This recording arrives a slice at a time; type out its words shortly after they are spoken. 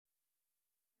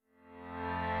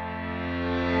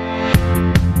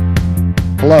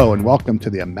Hello, and welcome to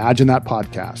the Imagine That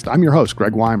podcast. I'm your host,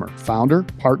 Greg Weimer, founder,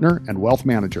 partner, and wealth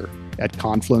manager at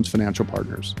Confluence Financial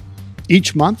Partners.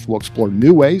 Each month, we'll explore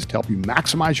new ways to help you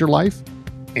maximize your life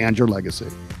and your legacy,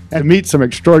 and meet some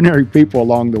extraordinary people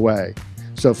along the way.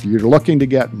 So if you're looking to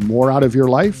get more out of your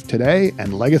life today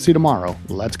and legacy tomorrow,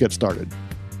 let's get started.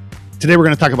 Today, we're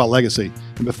going to talk about legacy.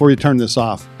 And before you turn this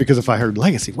off, because if I heard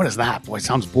legacy, what is that? Boy, it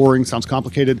sounds boring, sounds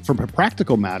complicated. From a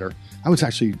practical matter, I was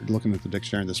actually looking at the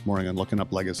dictionary this morning and looking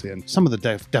up legacy, and some of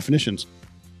the definitions,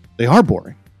 they are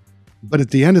boring. But at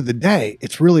the end of the day,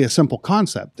 it's really a simple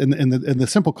concept. And the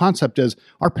simple concept is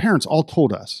our parents all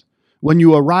told us, when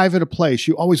you arrive at a place,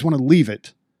 you always want to leave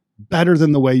it better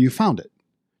than the way you found it.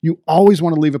 You always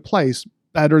want to leave a place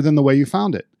better than the way you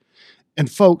found it. And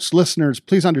folks, listeners,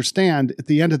 please understand, at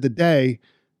the end of the day,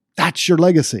 that's your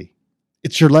legacy.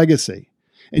 It's your legacy.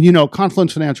 And you know,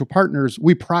 Confluence Financial Partners,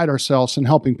 we pride ourselves in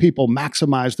helping people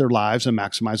maximize their lives and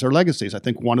maximize their legacies. I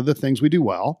think one of the things we do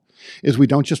well is we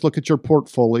don't just look at your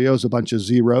portfolio as a bunch of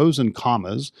zeros and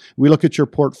commas. We look at your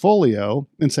portfolio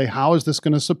and say, how is this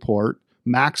going to support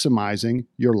maximizing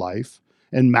your life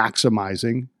and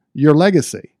maximizing your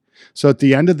legacy? So at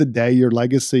the end of the day, your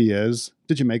legacy is,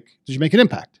 did you make an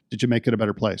impact? Did you make it a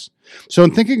better place? So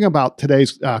in thinking about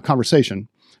today's conversation,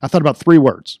 I thought about 3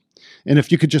 words. And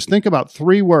if you could just think about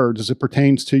 3 words as it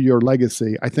pertains to your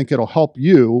legacy, I think it'll help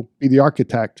you be the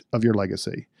architect of your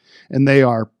legacy. And they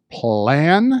are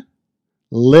plan,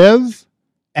 live,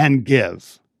 and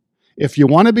give. If you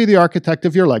want to be the architect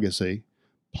of your legacy,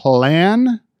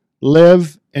 plan,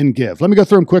 live, and give. Let me go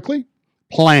through them quickly.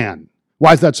 Plan.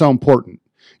 Why is that so important?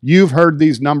 You've heard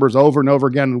these numbers over and over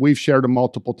again, and we've shared them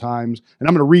multiple times. And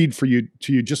I'm going to read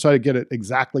to you just so I get it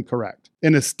exactly correct.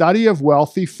 In a study of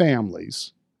wealthy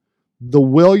families, the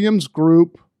Williams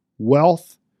Group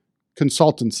Wealth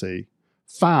Consultancy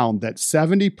found that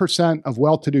 70% of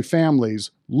well-to-do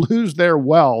families lose their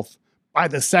wealth by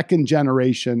the 2nd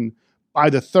generation,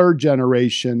 by the 3rd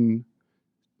generation,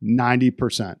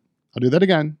 90%. I'll do that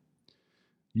again.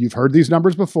 You've heard these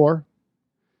numbers before.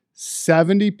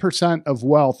 70% of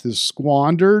wealth is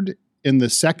squandered in the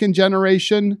 2nd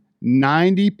generation,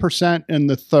 90% in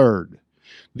the 3rd.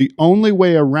 The only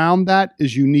way around that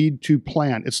is you need to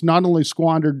plan. It's not only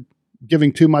squandered,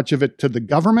 giving too much of it to the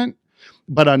government,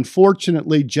 but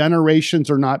unfortunately, generations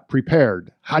are not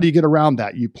prepared. How do you get around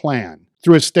that? You plan.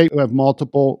 Through estate, we have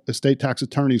multiple estate tax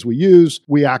attorneys we use.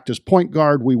 We act as point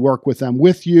guard. We work with them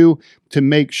with you to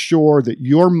make sure that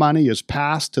your money is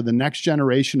passed to the next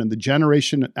generation and the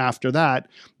generation after that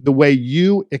the way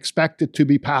you expect it to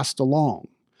be passed along.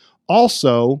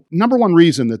 Also, number one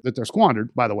reason that they're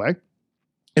squandered, by the way,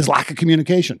 is lack of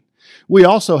communication. We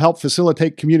also help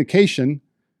facilitate communication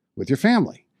with your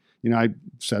family. You know, I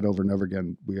said over and over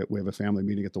again, we have a family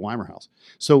meeting at the Weimer House.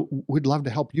 So we'd love to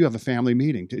help you have a family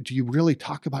meeting. Do you really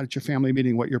talk about at your family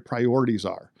meeting what your priorities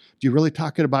are? Do you really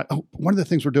talk about, one of the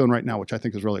things we're doing right now, which I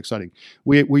think is really exciting,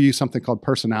 we use something called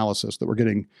Personalysis that we're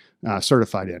getting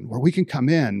certified in, where we can come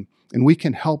in and we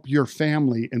can help your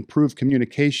family improve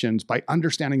communications by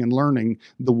understanding and learning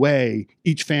the way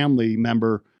each family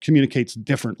member communicates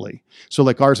differently. So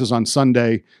like ours is on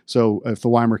Sunday. So if the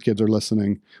Weimer kids are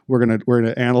listening, we're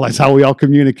gonna analyze how we all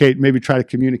communicate, maybe try to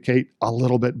communicate a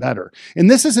little bit better. And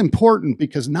this is important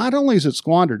because not only is it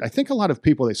squandered, I think a lot of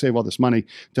people, they save all this money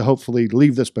to hopefully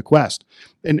leave this bequest.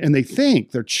 And they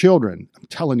think their children, I'm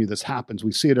telling you, this happens.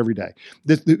 We see it every day.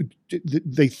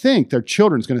 They think their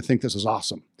children's going to think this is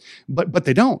awesome, but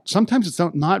they don't. Sometimes it's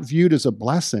not viewed as a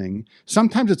blessing.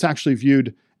 Sometimes it's actually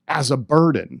viewed as a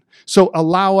burden. So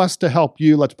allow us to help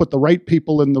you. Let's put the right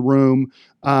people in the room,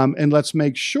 and let's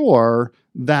make sure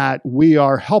that we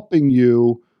are helping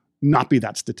you not be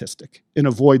that statistic and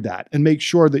avoid that, and make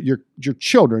sure that your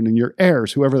children and your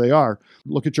heirs, whoever they are,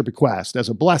 look at your bequest as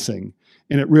a blessing,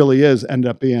 and it really is end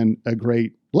up being a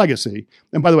great legacy.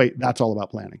 And by the way, that's all about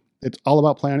planning. It's all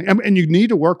about planning. And you need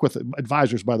to work with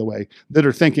advisors, by the way, that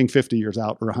are thinking 50 years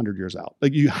out or 100 years out.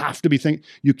 Like you have to be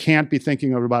you can't be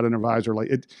thinking about an advisor like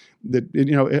it.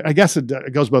 I guess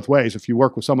it goes both ways. If you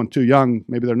work with someone too young,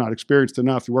 maybe they're not experienced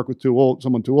enough. You work with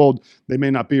someone too old, they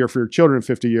may not be here for your children in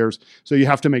 50 years. So you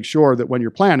have to make sure that when you're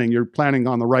planning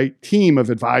on the right team of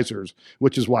advisors,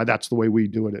 which is why that's the way we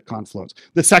do it at Confluence.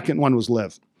 The second one was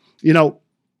live.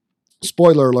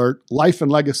 Spoiler alert, life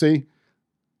and legacy,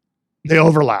 they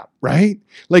overlap. right?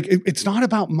 Like it's not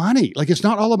about money. Like it's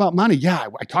not all about money. Yeah,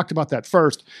 I talked about that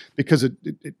first because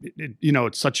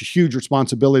it's such a huge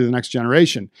responsibility to the next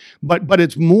generation. But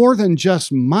it's more than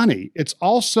just money. It's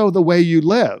also the way you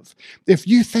live. If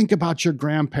you think about your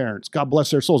grandparents, God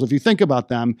bless their souls, if you think about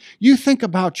them, you think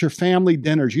about your family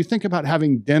dinners. You think about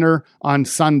having dinner on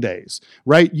Sundays,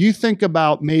 right? You think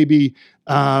about maybe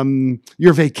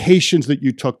your vacations that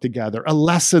you took together, a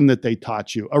lesson that they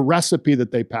taught you, a recipe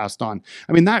that they passed on.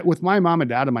 I mean, that with my mom and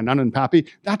dad and my nana and pappy,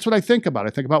 that's what I think about. I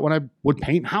think about when I would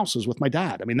paint houses with my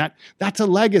dad. I mean, that's a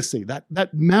legacy.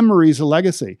 That memory is a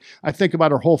legacy. I think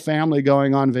about our whole family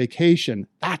going on vacation.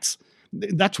 That's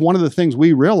one of the things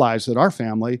we realized at our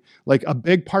family, like a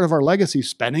big part of our legacy,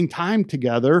 spending time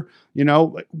together,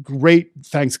 great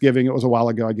Thanksgiving. It was a while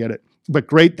ago, I get it. But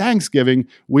great Thanksgiving.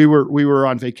 We were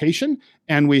on vacation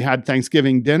and we had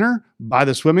Thanksgiving dinner by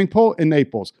the swimming pool in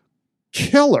Naples.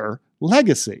 Killer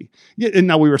legacy. And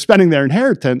now we were spending their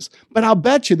inheritance, but I'll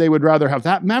bet you they would rather have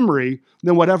that memory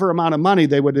than whatever amount of money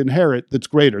they would inherit that's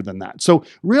greater than that. So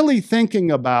really thinking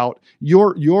about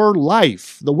your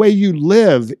life, the way you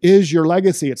live is your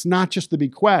legacy. It's not just the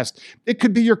bequest. It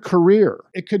could be your career.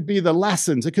 It could be the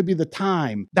lessons. It could be the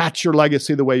time. That's your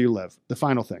legacy, the way you live. The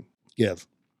final thing, give.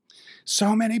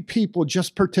 So many people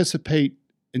just participate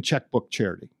in checkbook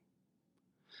charity.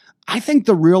 I think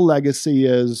the real legacy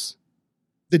is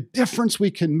the difference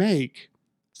we can make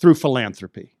through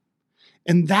philanthropy.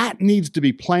 And that needs to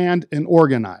be planned and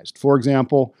organized. For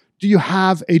example, do you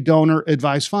have a donor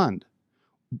advised fund?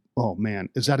 Oh man,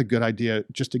 is that a good idea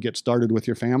just to get started with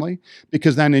your family?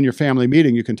 Because then in your family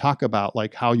meeting, you can talk about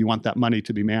like how you want that money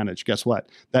to be managed. Guess what?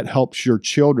 That helps your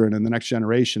children and the next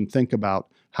generation think about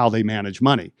how they manage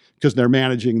money because they're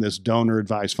managing this donor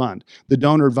advised fund. The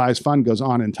donor advised fund goes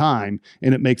on in time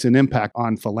and it makes an impact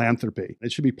on philanthropy.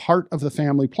 It should be part of the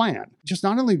family plan. Just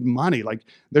not only money, like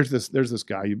there's this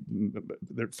guy,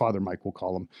 Father Mike we'll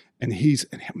call him, and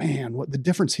what the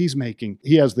difference he's making.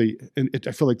 He has I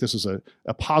feel like this is a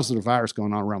positive virus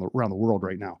going on around the world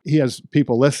right now. He has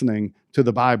people listening to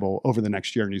the Bible over the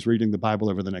next year, and he's reading the Bible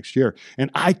over the next year.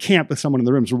 And I can't, with someone in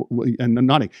the room and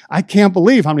nodding, I can't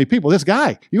believe how many people, this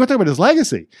guy, you want to talk about his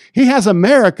legacy. He has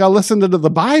America listening to the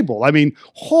Bible. I mean,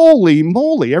 holy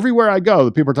moly, everywhere I go,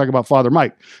 the people are talking about Father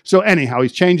Mike. So anyhow,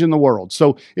 he's changing the world.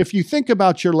 So if you think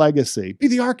about your legacy, be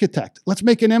the architect. Let's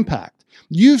make an impact.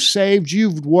 You've saved,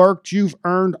 you've worked, you've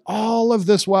earned all of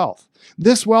this wealth.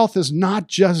 This wealth is not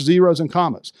just zeros and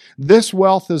commas. This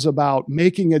wealth is about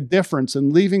making a difference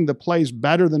and leaving the place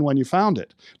better than when you found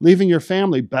it, leaving your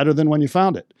family better than when you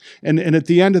found it. And at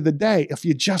the end of the day, if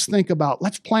you just think about,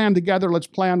 let's plan together, let's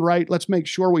plan right, let's make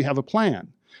sure we have a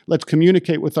plan. Let's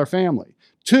communicate with our family.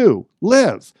 2,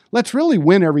 live. Let's really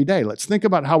win every day. Let's think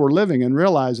about how we're living and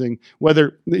realizing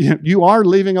whether you are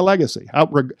leaving a legacy.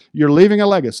 You're leaving a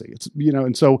legacy.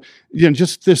 And so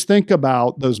just think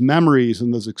about those memories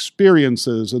and those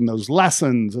experiences and those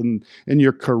lessons and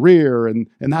your career and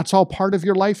that's all part of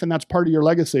your life and that's part of your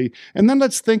legacy. And then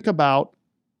let's think about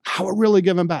how we're really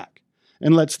giving back.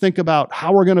 And let's think about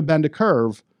how we're going to bend a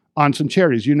curve on some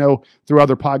charities. Through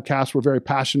other podcasts, we're very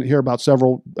passionate here about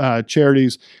several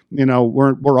charities.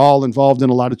 We're all involved in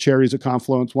a lot of charities at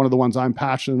Confluence. One of the ones I'm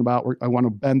passionate about, I want to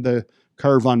bend the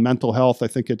curve on mental health. I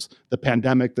think it's the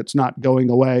pandemic that's not going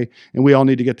away, and we all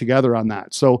need to get together on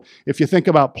that. So if you think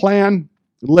about plan,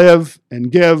 live, and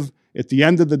give, at the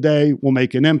end of the day, we'll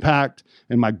make an impact.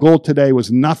 And my goal today was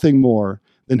nothing more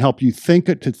than help you think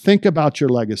about your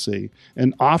legacy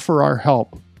and offer our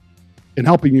help in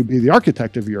helping you be the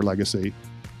architect of your legacy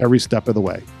every step of the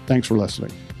way. Thanks for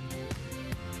listening.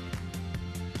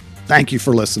 Thank you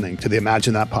for listening to the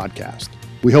Imagine That podcast.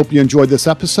 We hope you enjoyed this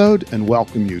episode and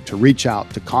welcome you to reach out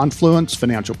to Confluence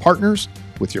Financial Partners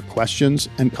with your questions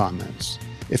and comments.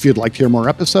 If you'd like to hear more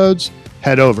episodes,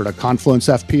 head over to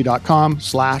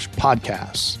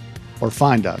confluencefp.com/podcasts or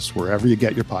find us wherever you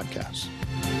get your podcasts.